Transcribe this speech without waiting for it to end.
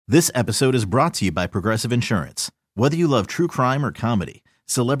This episode is brought to you by Progressive Insurance. Whether you love true crime or comedy,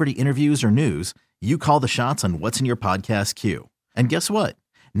 celebrity interviews or news, you call the shots on what's in your podcast queue. And guess what?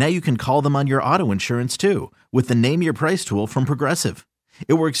 Now you can call them on your auto insurance too with the Name Your Price tool from Progressive.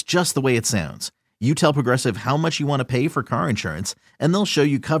 It works just the way it sounds. You tell Progressive how much you want to pay for car insurance, and they'll show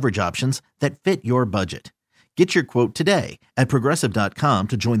you coverage options that fit your budget. Get your quote today at Progressive.com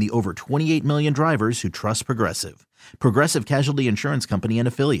to join the over 28 million drivers who trust Progressive. Progressive Casualty Insurance Company and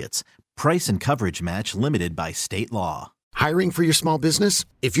Affiliates. Price and coverage match limited by state law. Hiring for your small business?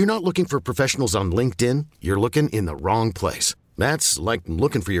 If you're not looking for professionals on LinkedIn, you're looking in the wrong place. That's like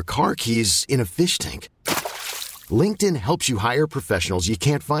looking for your car keys in a fish tank. LinkedIn helps you hire professionals you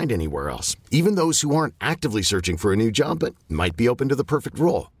can't find anywhere else, even those who aren't actively searching for a new job but might be open to the perfect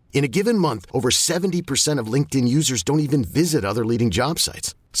role. In a given month, over 70% of LinkedIn users don't even visit other leading job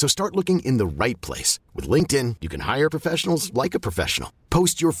sites. So start looking in the right place. With LinkedIn, you can hire professionals like a professional.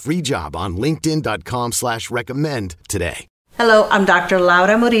 Post your free job on linkedin.com/recommend today. Hello, I'm Dr.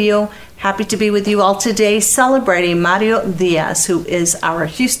 Laura Murillo. Happy to be with you all today celebrating Mario Diaz, who is our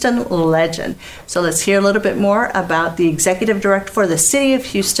Houston legend. So let's hear a little bit more about the Executive Director for the City of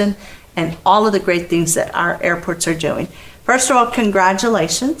Houston and all of the great things that our airports are doing. First of all,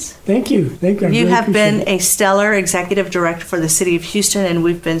 congratulations. Thank you. Thank you. You have been a stellar executive director for the City of Houston, and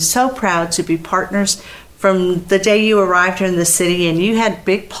we've been so proud to be partners from the day you arrived here in the city, and you had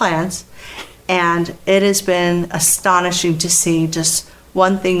big plans, and it has been astonishing to see just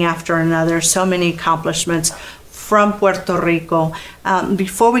one thing after another, so many accomplishments from Puerto Rico.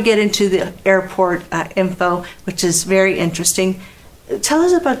 Before we get into the airport info, which is very interesting, tell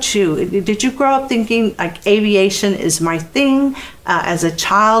us about you. Did you grow up thinking like aviation is my thing as a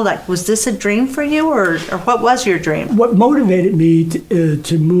child? Like, was this a dream for you, or what was your dream? What motivated me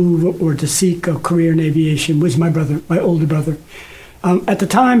to move or to seek a career in aviation was my brother, my older brother. At the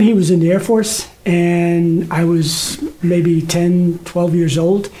time, he was in the Air Force, and I was maybe 10, 12 years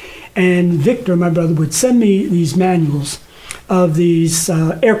old. And Victor, my brother, would send me these manuals of these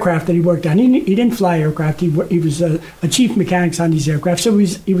aircraft that he worked on. He didn't fly aircraft. He was a chief mechanic on these aircraft. So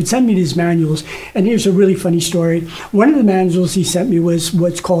he would send me these manuals. And here's a really funny story. One of the manuals he sent me was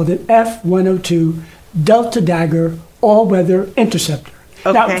what's called an F-102 Delta Dagger all-weather interceptor.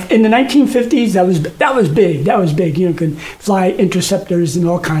 Okay. Now, in the 1950s, that was big. That was big. You could fly interceptors in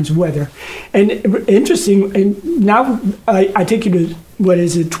all kinds of weather. And interesting, and now I take you to,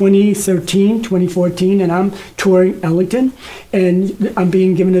 2013, 2014, and I'm touring Ellington, and I'm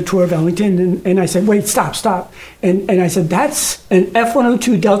being given a tour of Ellington, and I said, wait, stop. And I said, that's an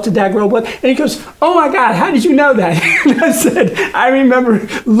F-102 Delta Dagger. And he goes, oh my God, how did you know that? And I said, I remember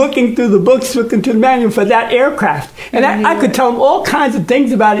looking through the books, looking through the manual for that aircraft. And I could tell him all kinds of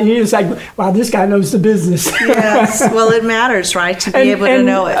things about it, and he was like, wow, this guy knows the business. Yes, well, it matters, right, to be able to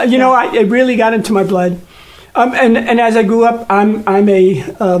know it. It really got into my blood. And as I grew up, I'm a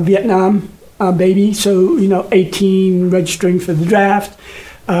Vietnam baby, so 18, registering for the draft,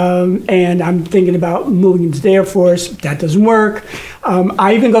 and I'm thinking about moving into the Air Force. That doesn't work.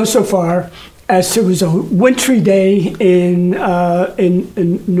 I even go so far as it was a wintry day in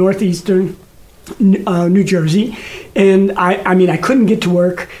northeastern New Jersey, and I couldn't get to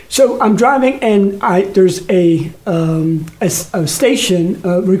work, so I'm driving, and there's a station,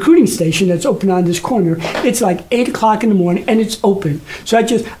 a recruiting station that's open on this corner. It's like 8 o'clock in the morning, and it's open. So I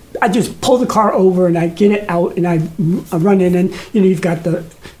just pull the car over, and I get it out, and I run in, and you've got the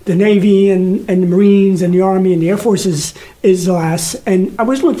Navy and the Marines and the Army and the Air Force is the last. And I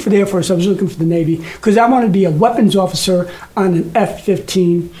was looking for the Air Force. I was looking for the Navy because I wanted to be a weapons officer on an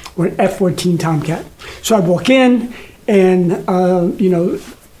F-15 or an F-14 Tomcat. So I walk in, and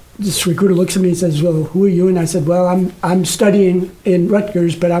this recruiter looks at me and says, well, who are you? And I said, well, I'm studying in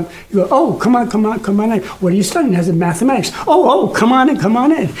Rutgers, but you go, oh, come on in. What are you studying? I said, mathematics. Oh, come on in.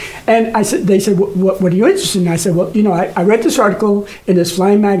 And they said, what are you interested in? I said, well, I read this article in this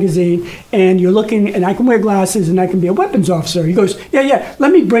flying magazine, and you're looking, and I can wear glasses, and I can be a weapons officer. He goes, yeah,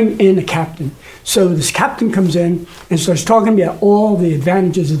 let me bring in a captain. So this captain comes in and starts talking about all the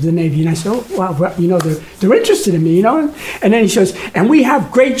advantages of the Navy. And I said, oh, wow, they're interested in me, And then he says, and we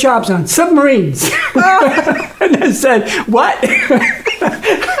have great jobs on submarines. And I said, what? Let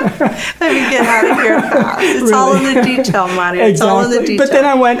me get out of here fast. It's really all in the detail, Mario. It's all in the detail. But then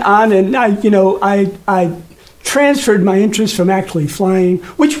I went on, and I transferred my interest from actually flying,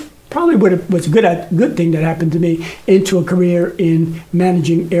 which probably was a good thing that happened to me, into a career in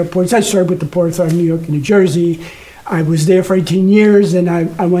managing airports. I started with the Port Authority of New York and New Jersey. I was there for 18 years, and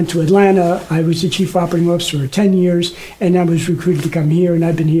I went to Atlanta. I was the chief operating officer for 10 years, and I was recruited to come here, and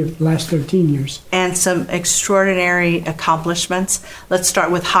I've been here for the last 13 years. And some extraordinary accomplishments. Let's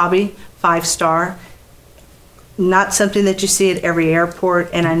start with Hobby, 5-star. Not something that you see at every airport,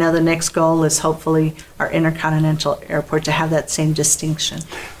 and I know the next goal is hopefully our intercontinental airport to have that same distinction.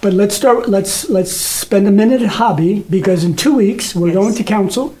 But let's spend a minute at Hobby, because in 2 weeks we're going to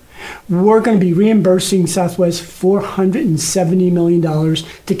council. We're going to be reimbursing Southwest $470 million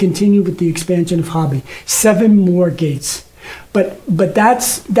to continue with the expansion of Hobby. 7 more gates. But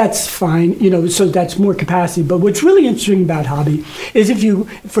that's fine, so that's more capacity. But what's really interesting about Hobby is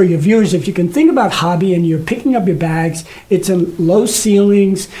for your viewers, if you can think about Hobby and you're picking up your bags, it's in low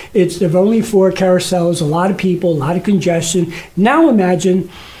ceilings, there are only 4 carousels, a lot of people, a lot of congestion. Now imagine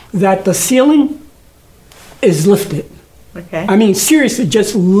that the ceiling is lifted. Okay. I mean, seriously,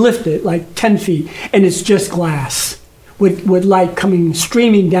 just lift it like 10 feet, and it's just glass with light coming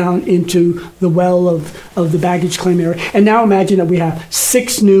streaming down into the well of the baggage claim area. And now imagine that we have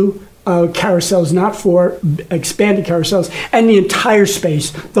 6 new carousels, not 4 expanded carousels, and the entire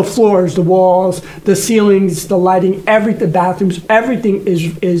space, the floors, the walls, the ceilings, the lighting, the bathrooms, everything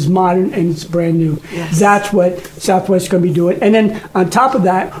is modern and it's brand new. Yes. That's what Southwest is going to be doing. And then on top of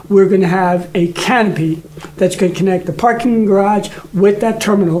that, we're going to have a canopy that's going to connect the parking garage with that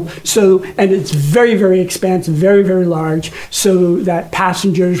terminal. And it's very, very expansive, very, very large, so that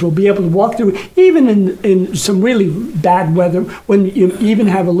passengers will be able to walk through, even in some really bad weather, when you even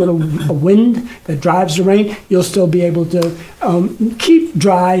have a wind that drives the rain, you'll still be able to keep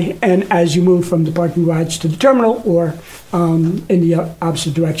dry, and as you move from the parking garage to the terminal or in the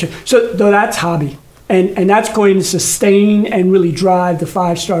opposite direction. So that's Hobby. And that's going to sustain and really drive the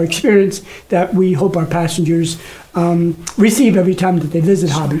 5-star experience that we hope our passengers receive every time that they visit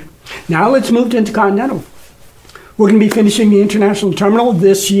Hobby. Now let's move to Intercontinental. We're going to be finishing the international terminal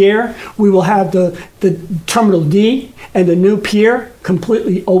this year. We will have the Terminal D and the new pier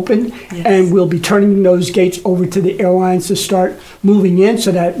completely open, yes. And we'll be turning those gates over to the airlines to start moving in,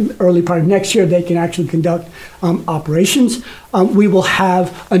 so that early part of next year they can actually conduct operations. We will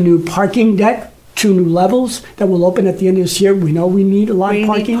have a new parking deck, 2 new levels that will open at the end of this year. We know we need a lot of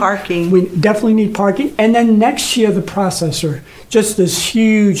parking. We definitely need parking. And then next year, the processor, just this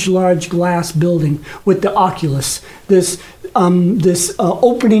huge, large glass building with the Oculus, this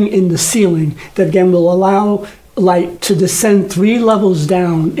opening in the ceiling that, again, will allow light to descend 3 levels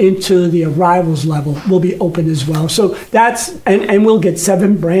down into the arrivals level will be open as well. So that's, and we'll get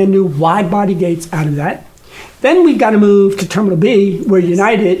 7 brand new wide body gates out of that. Then we've got to move to Terminal B, where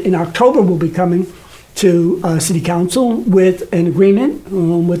United in October will be coming to City Council with an agreement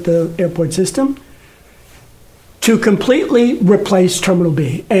with the airport system to completely replace Terminal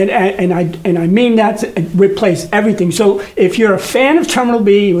B. And I mean that, to replace everything. So if you're a fan of Terminal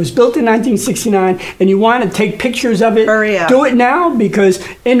B, it was built in 1969, and you want to take pictures of it, hurry up. Do it now, because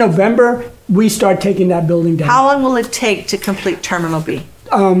in November, we start taking that building down. How long will it take to complete Terminal B?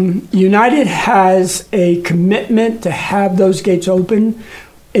 United has a commitment to have those gates open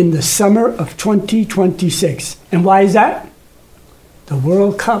in the summer of 2026. And why is that? The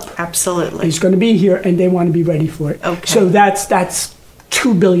World Cup Absolutely is going to be here, and they want to be ready for it. Okay. So that's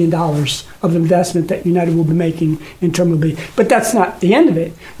 $2 billion of investment that United will be making in Terminal B. But that's not the end of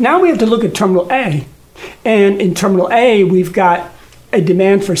it. Now we have to look at Terminal A. And in Terminal A, we've got a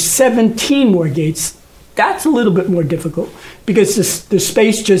demand for 17 more gates. That's a little bit more difficult because the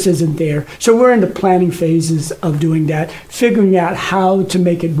space just isn't there. So we're in the planning phases of doing that, figuring out how to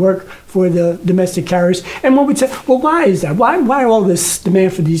make it work for the domestic carriers. And one would say, well, why is that? Why all this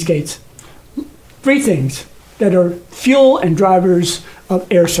demand for these gates? 3 things that are fuel and drivers of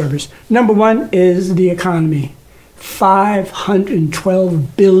air service. Number 1 is the economy.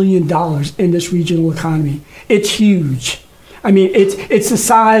 $512 billion in this regional economy. It's huge. I mean, it's the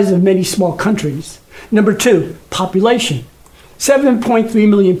size of many small countries. Number 2, population. 7.3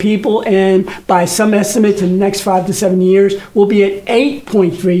 million people, and by some estimates in the next 5 to 7 years, we'll be at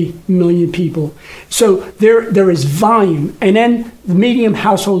 8.3 million people. So there is volume. And then the median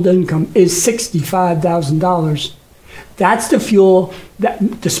household income is $65,000. That's the fuel,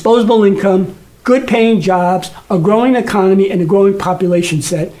 that disposable income, good paying jobs, a growing economy, and a growing population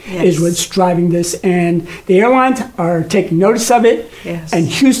set is what's driving this. And the airlines are taking notice of it. Yes. And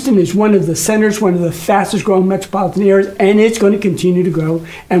Houston is one of the centers, one of the fastest growing metropolitan areas, and it's going to continue to grow.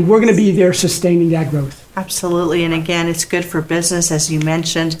 And we're going to be there sustaining that growth. Absolutely. And again, it's good for business, as you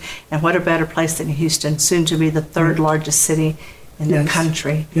mentioned. And what a better place than Houston, soon to be the 3rd largest city in the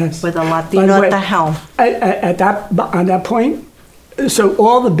country, with a Latino at the helm. On that point, So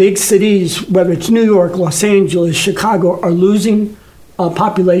all the big cities, whether it's New York, Los Angeles, Chicago, are losing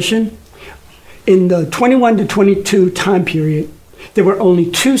population. In the 21 to 22 time period, there were only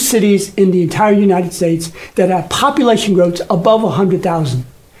 2 cities in the entire United States that had population growth above 100,000.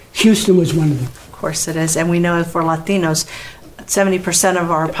 Houston was one of them. Of course it is. And we know for Latinos, 70%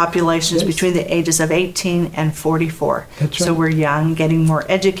 of our population is between the ages of 18 and 44. That's right. So we're young, getting more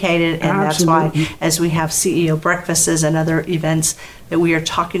educated, and Absolutely. that's why, as we have CEO breakfasts and other events, that we are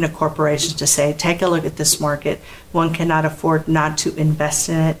talking to corporations to say, take a look at this market. One cannot afford not to invest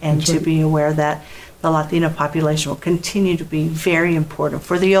in it, and to be aware that the Latino population will continue to be very important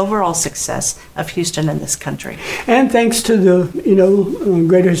for the overall success of Houston and this country. And thanks to the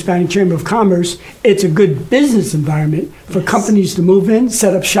Greater Hispanic Chamber of Commerce, it's a good business environment for companies to move in,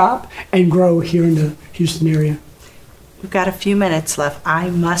 set up shop, and grow here in the Houston area. We've got a few minutes left. I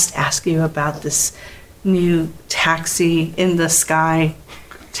must ask you about this new taxi in the sky.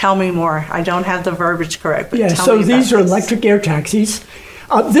 Tell me more. I don't have the verbiage correct, but tell me about this. So these are electric air taxis.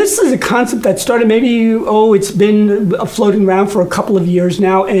 This is a concept that started it's been floating around for a couple of years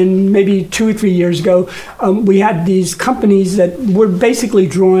now, and maybe 2 or 3 years ago, we had these companies that were basically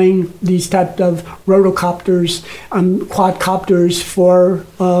drawing these types of rotocopters, quadcopters for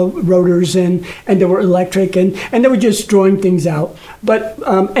rotors, and they were electric, and they were just drawing things out. But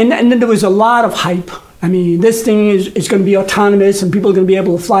and then there was a lot of hype. I mean, this thing is going to be autonomous, and people are going to be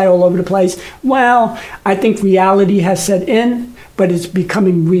able to fly all over the place. Well, I think reality has set in, but it's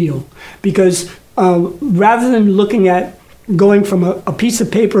becoming real, because rather than looking at going from a piece of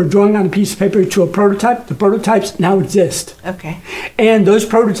paper, drawing on a piece of paper, to a prototype, the prototypes now exist. Okay. And those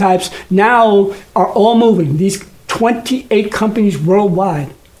prototypes now are all moving. These 28 companies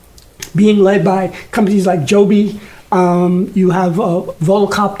worldwide, being led by companies like Joby. You have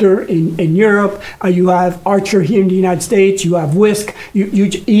Volocopter in Europe. You have Archer here in the United States. You have Whisk,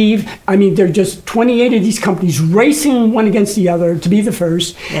 Eve. I mean, there are just 28 of these companies racing one against the other to be the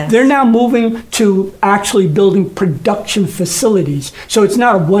first. Yes. They're now moving to actually building production facilities. So it's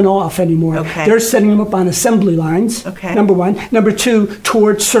not a one-off anymore. Okay. They're setting them up on assembly lines, Okay. number one. Number two,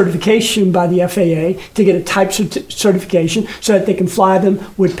 towards certification by the FAA to get a type certification so that they can fly them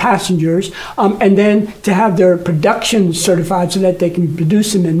with passengers. And then to have their production certified so that they can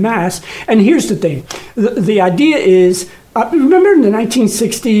produce them in mass. And here's the thing. The idea is, remember in the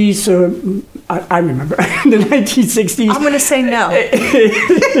 1960s, I remember the 1960s. I'm going to say no.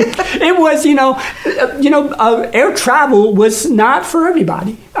 It was, air travel was not for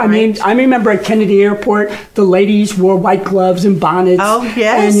everybody. I mean, I remember at Kennedy Airport, the ladies wore white gloves and bonnets. Oh,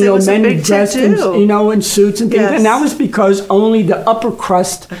 yes, and it was men a big dressed to-do. in suits and things. Yes. And that was because only the upper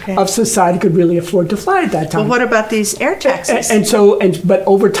crust of society could really afford to fly at that time. Well, what about these air taxis? But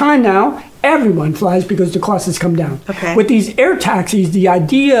over time now, everyone flies because the cost has come down. Okay. With these air taxis, the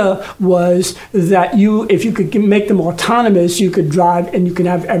idea was that if you could make them autonomous, you could drive and you can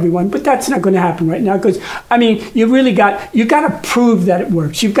have everyone. But that's not going to happen right now, because I mean, you got to prove that it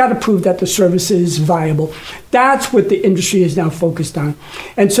works. You've got to prove that the service is viable. That's what the industry is now focused on.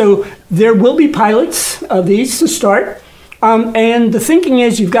 And so there will be pilots of these to start. And the thinking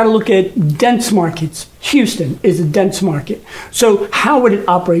is you've got to look at dense markets. Houston is a dense market. So how would it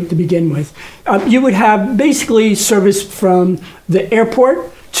operate to begin with? You would have basically service from the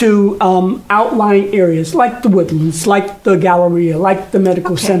airport to outlying areas like the Woodlands, like the Galleria, like the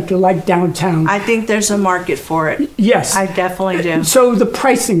Medical Center, like downtown. I think there's a market for it. Yes. I definitely do. So the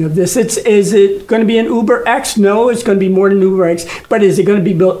pricing of this, is it going to be an Uber X? No, it's going to be more than Uber X. But is it going to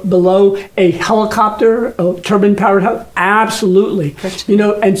be below a helicopter, a turbine-powered helicopter? Absolutely.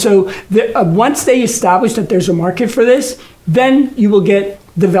 And so once they establish that there's a market for this, then you will get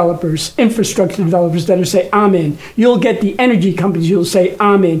developers, infrastructure developers that will say, I'm in. You'll get the energy companies who will say,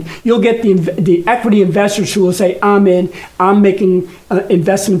 I'm in. You'll get the equity investors who will say, I'm in. I'm making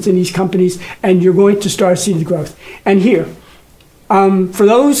investments in these companies, and you're going to start to see the growth. And here, for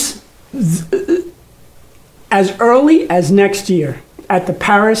those, as early as next year at the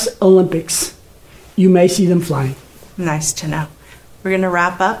Paris Olympics, you may see them flying. Nice to know. We're going to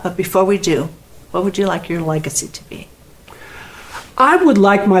wrap up, but before we do, what would you like your legacy to be? I would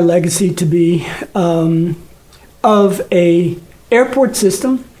like my legacy to be of a airport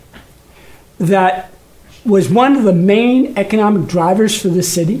system that was one of the main economic drivers for the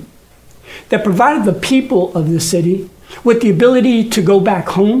city, that provided the people of the city with the ability to go back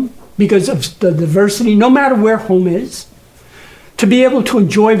home because of the diversity, no matter where home is, to be able to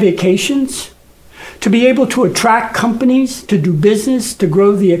enjoy vacations, to be able to attract companies to do business, to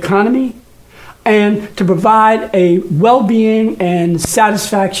grow the economy. and to provide a well-being and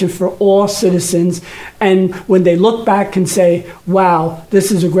satisfaction for all citizens. And when they look back and say, wow,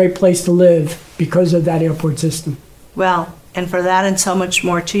 this is a great place to live because of that airport system. Well, and for that and so much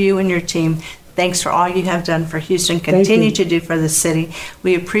more to you and your team, thanks for all you have done for Houston, continue to do for the city.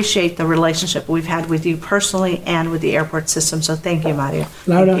 We appreciate the relationship we've had with you personally and with the airport system. So thank you, Mario.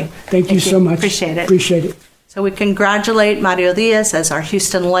 Laura, thank you so much. Appreciate it. Appreciate it. So we congratulate Mario Diaz as our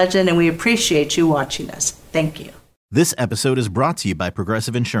Houston legend, and we appreciate you watching us. Thank you. This episode is brought to you by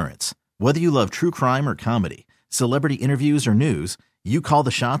Progressive Insurance. Whether you love true crime or comedy, celebrity interviews or news, you call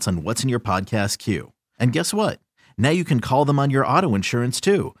the shots on what's in your podcast queue. And guess what? Now you can call them on your auto insurance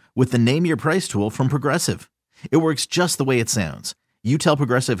too with the Name Your Price tool from Progressive. It works just the way it sounds. You tell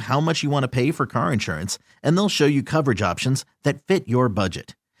Progressive how much you want to pay for car insurance, and they'll show you coverage options that fit your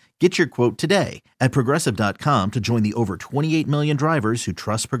budget. Get your quote today at Progressive.com to join the over 28 million drivers who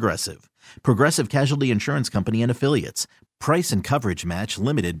trust Progressive. Progressive Casualty Insurance Company and Affiliates. Price and coverage match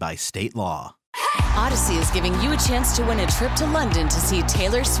limited by state law. Odyssey is giving you a chance to win a trip to London to see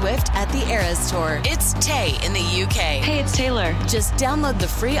Taylor Swift at the Eras Tour. It's Tay in the UK. Hey, it's Taylor. Just download the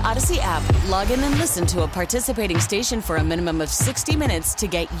free Odyssey app, log in and listen to a participating station for a minimum of 60 minutes to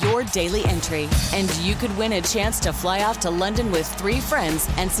get your daily entry. And you could win a chance to fly off to London with 3 friends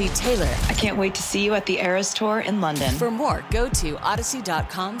and see Taylor. I can't wait to see you at the Eras Tour in London. For more, go to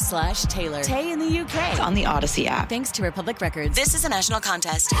odyssey.com/Taylor. Tay in the UK. It's on the Odyssey app. Thanks to Republic Records. This is a national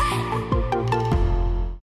contest.